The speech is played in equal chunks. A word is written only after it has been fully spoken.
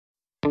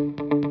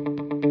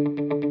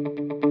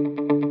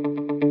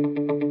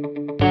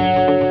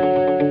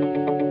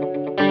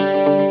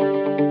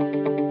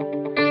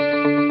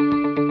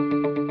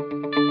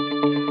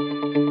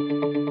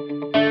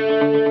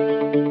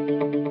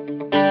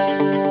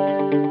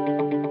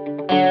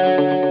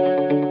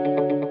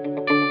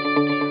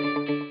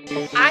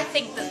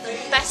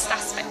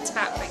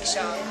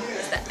Brickshore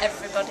is that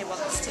everybody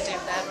wants to do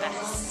their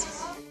best.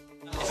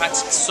 If I had to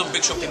sum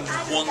Brickshore up in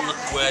one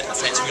word, I'd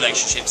say it's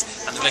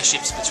relationships, and the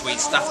relationships between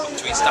staff and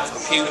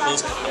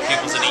pupils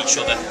and each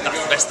other.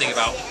 That's the best thing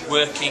about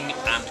working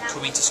and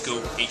coming to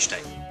school each day.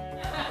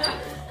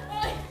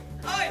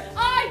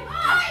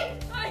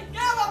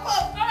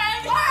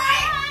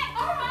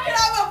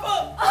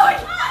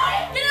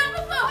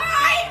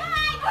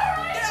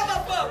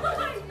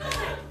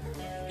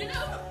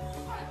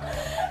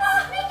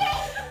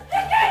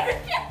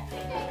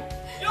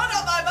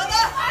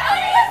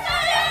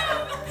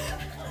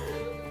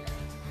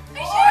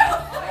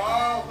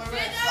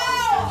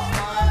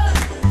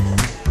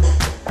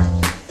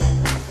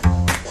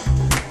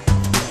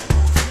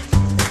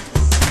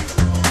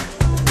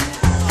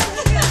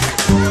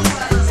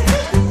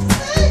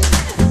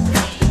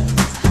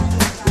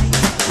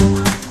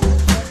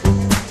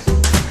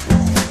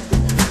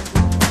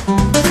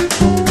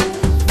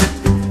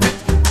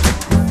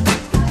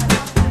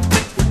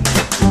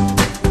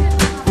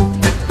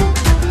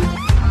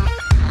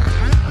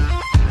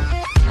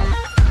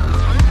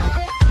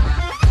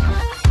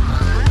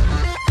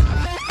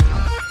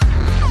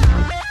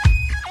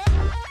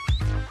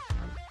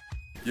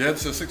 Yeah,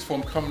 this is a sixth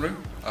form common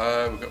room.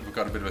 We've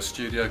got a bit of a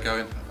studio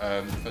going,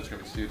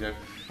 photographic studio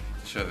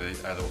to show the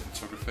outdoor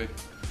photography,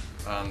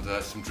 and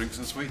some drinks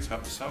and sweets.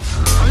 Help yourself.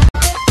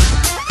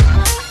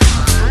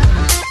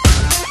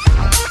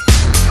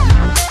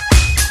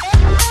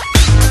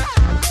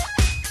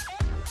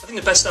 I think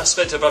the best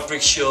aspect about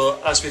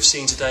Brickshore, as we've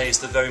seen today, is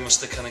very much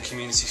the kind of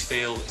community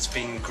feel. It's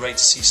been great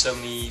to see so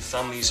many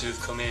families who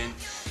have come in,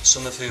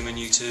 some of whom are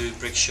new to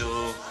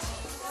Brickshore,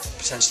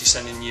 potentially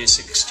sending Year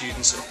 6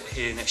 students up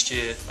here next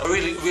year. A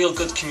real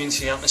good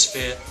community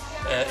atmosphere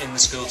in the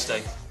school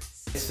today.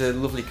 It's a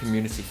lovely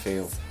community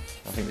feel.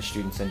 I think the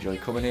students enjoy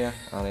coming here,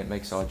 and it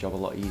makes our job a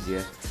lot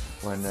easier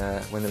when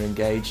they're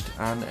engaged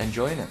and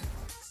enjoying it.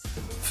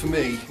 For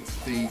me,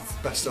 the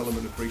best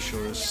element of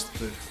Brickshore is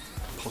the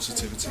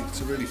positivity.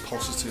 It's a really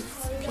positive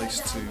place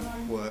to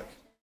work.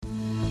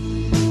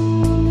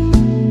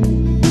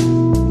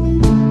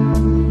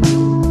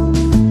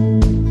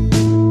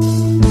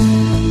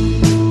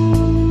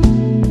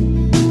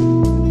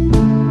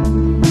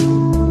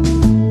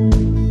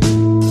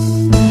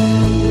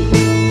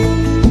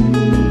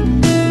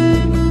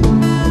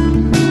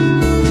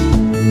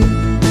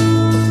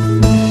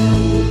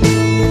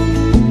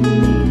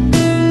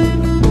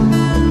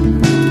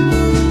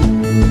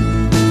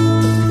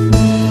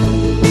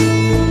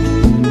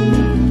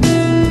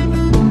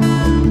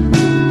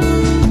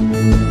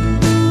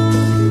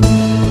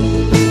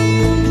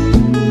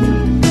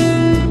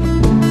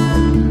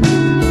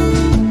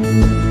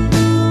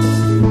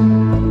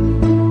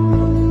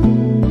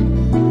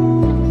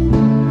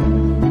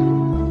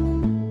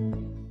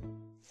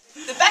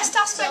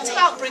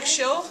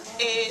 Brickshore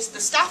is the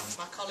staff,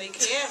 my colleague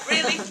here,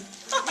 really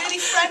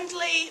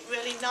friendly,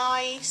 really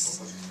nice.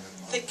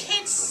 The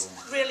kids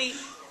really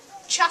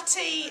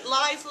chatty,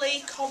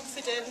 lively,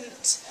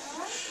 confident,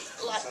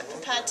 like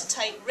prepared to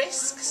take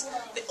risks.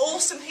 The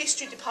awesome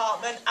history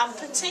department, and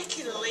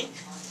particularly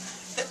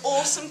the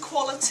awesome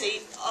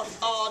quality of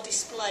our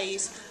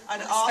displays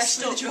and our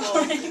stuff,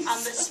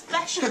 and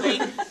especially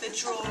the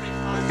drawing.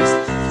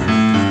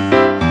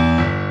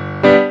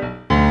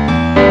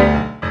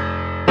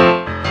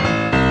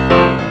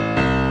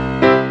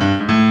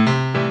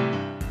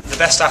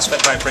 The best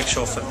aspect about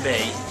Brickshore for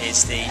me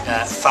is the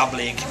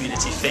family and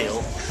community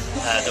feel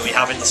that we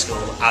have in the school,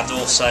 and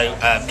also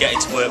getting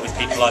to work with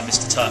people like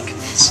Mr Tuck.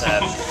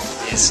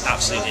 It's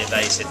absolutely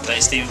amazing. But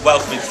it's the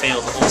welcoming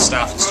feel that all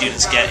staff and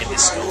students get in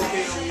this school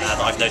that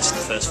I've noticed in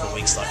the first 4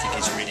 weeks that I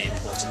think is really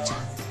important.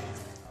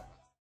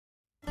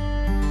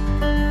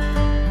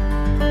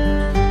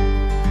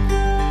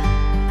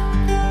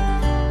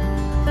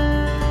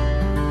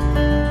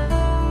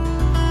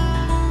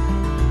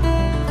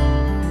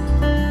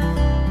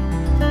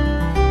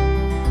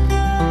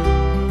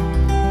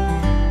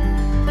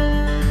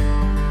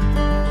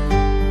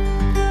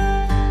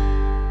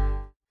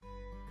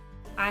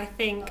 I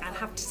think I'd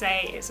have to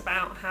say it's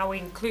about how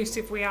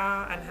inclusive we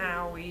are and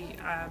how we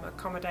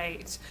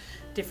accommodate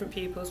different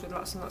pupils with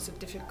lots and lots of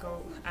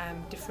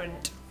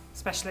different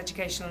special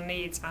educational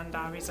needs, and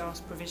our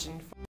resource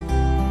provision.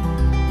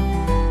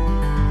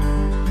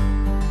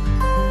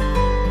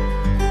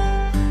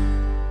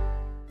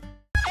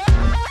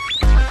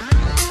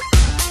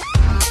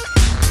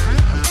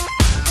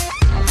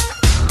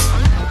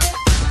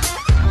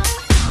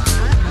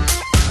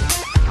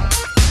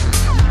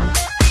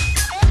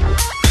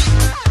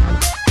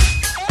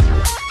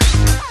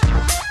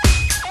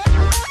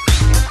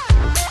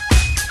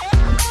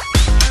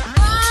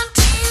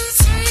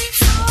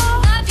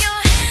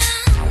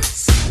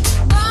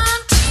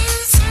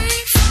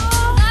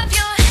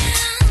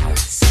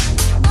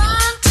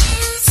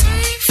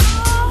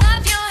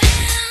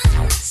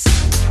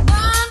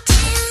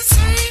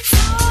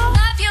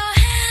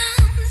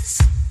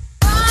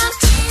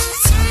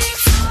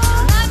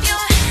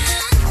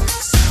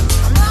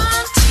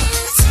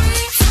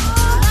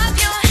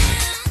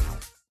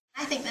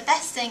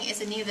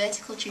 the new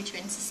vertical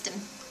tutoring system?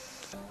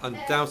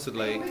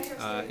 Undoubtedly,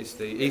 it's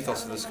the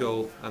ethos of the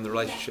school and the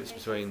relationships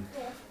between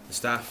the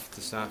staff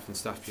and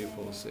staff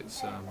pupils.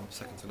 It's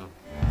second to none.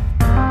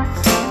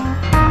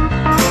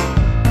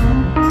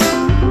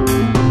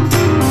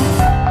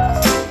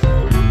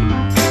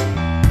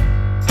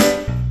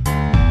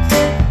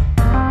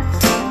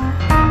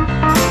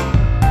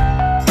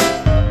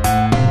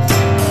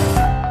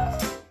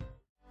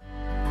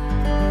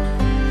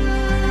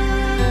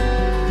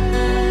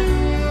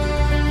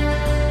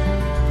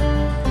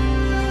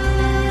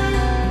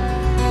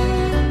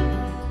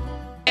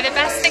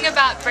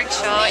 About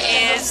Briggshaw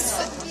is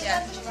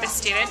the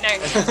student,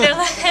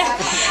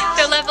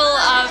 the level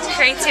of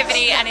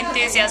creativity and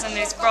enthusiasm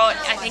that's brought,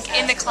 I think,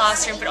 in the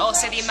classroom, but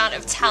also the amount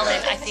of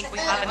talent I think we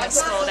have in the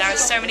school. There are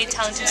so many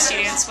talented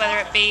students, whether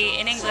it be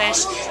in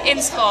English,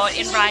 in sport,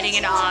 in writing,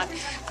 in art.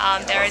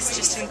 There is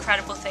just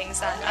incredible things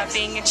that are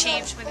being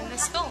achieved within the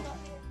school.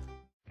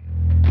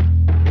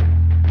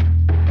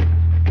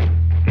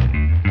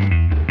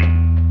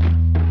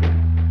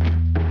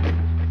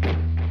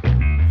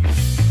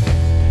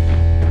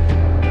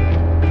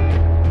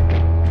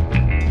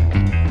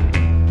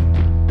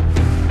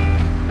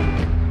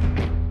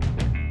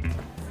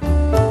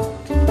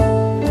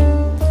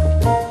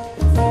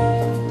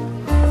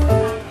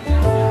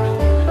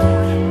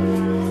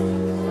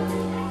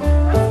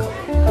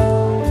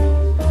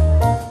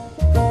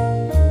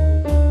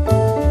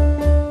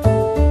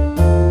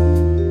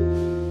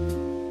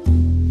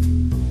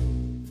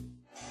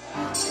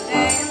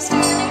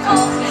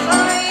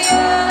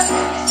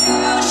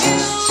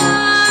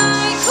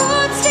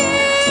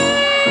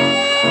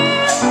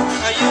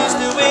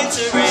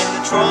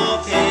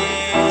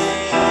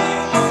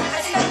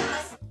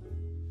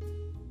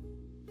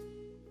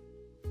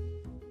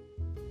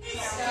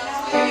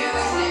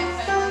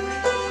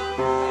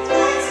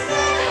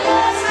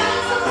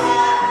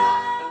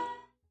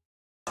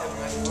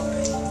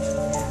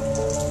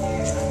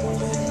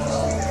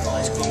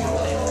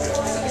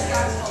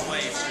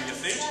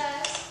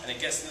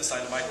 Gets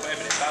inside the microwave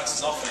and it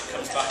bounces off and it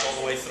comes back all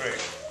the way through.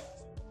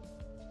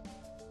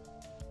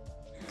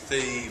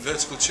 The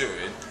vertical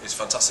tutoring is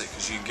fantastic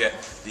because you get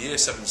the Year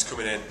 7s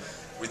coming in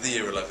with the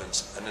Year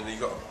 11s, and then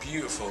you've got a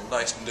beautiful,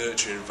 nice,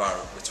 nurturing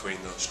environment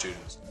between those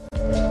students.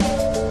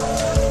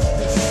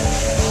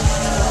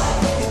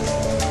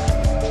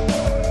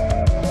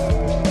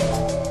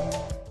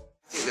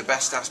 The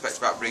best aspect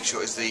about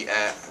Briggshaw is the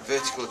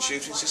vertical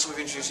tutoring system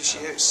we've introduced this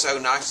year. It's so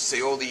nice to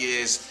see all the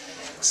years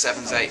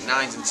 7s, 8s,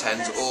 9s and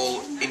 10s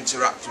all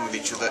interacting with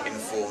each other in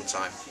form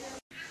time.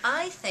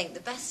 I think the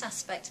best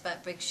aspect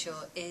about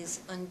Briggshaw is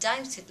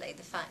undoubtedly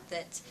the fact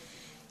that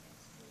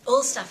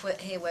all staff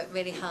here work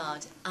really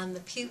hard, and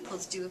the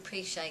pupils do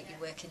appreciate you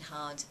working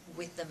hard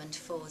with them and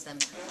for them.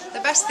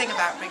 The best thing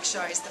about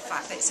Briggshaw is the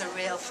fact that it's a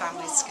real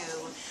family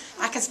school.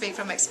 I can speak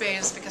from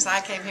experience because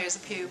I came here as a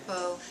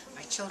pupil,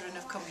 my children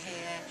have come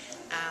here,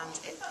 and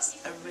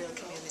it's a real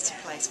community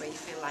place where you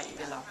feel like you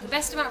belong. The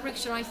best about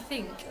Briggshaw, I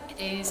think,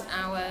 is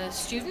our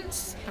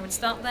students. I would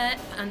start there,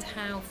 and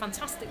how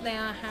fantastic they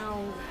are,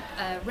 how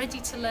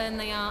ready to learn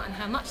they are, and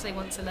how much they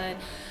want to learn,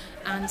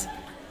 and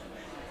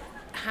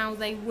how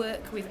they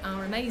work with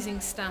our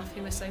amazing staff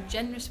who are so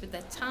generous with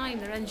their time,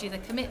 their energy, their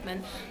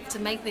commitment to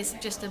make this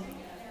just a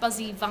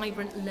buzzy,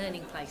 vibrant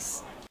learning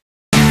place.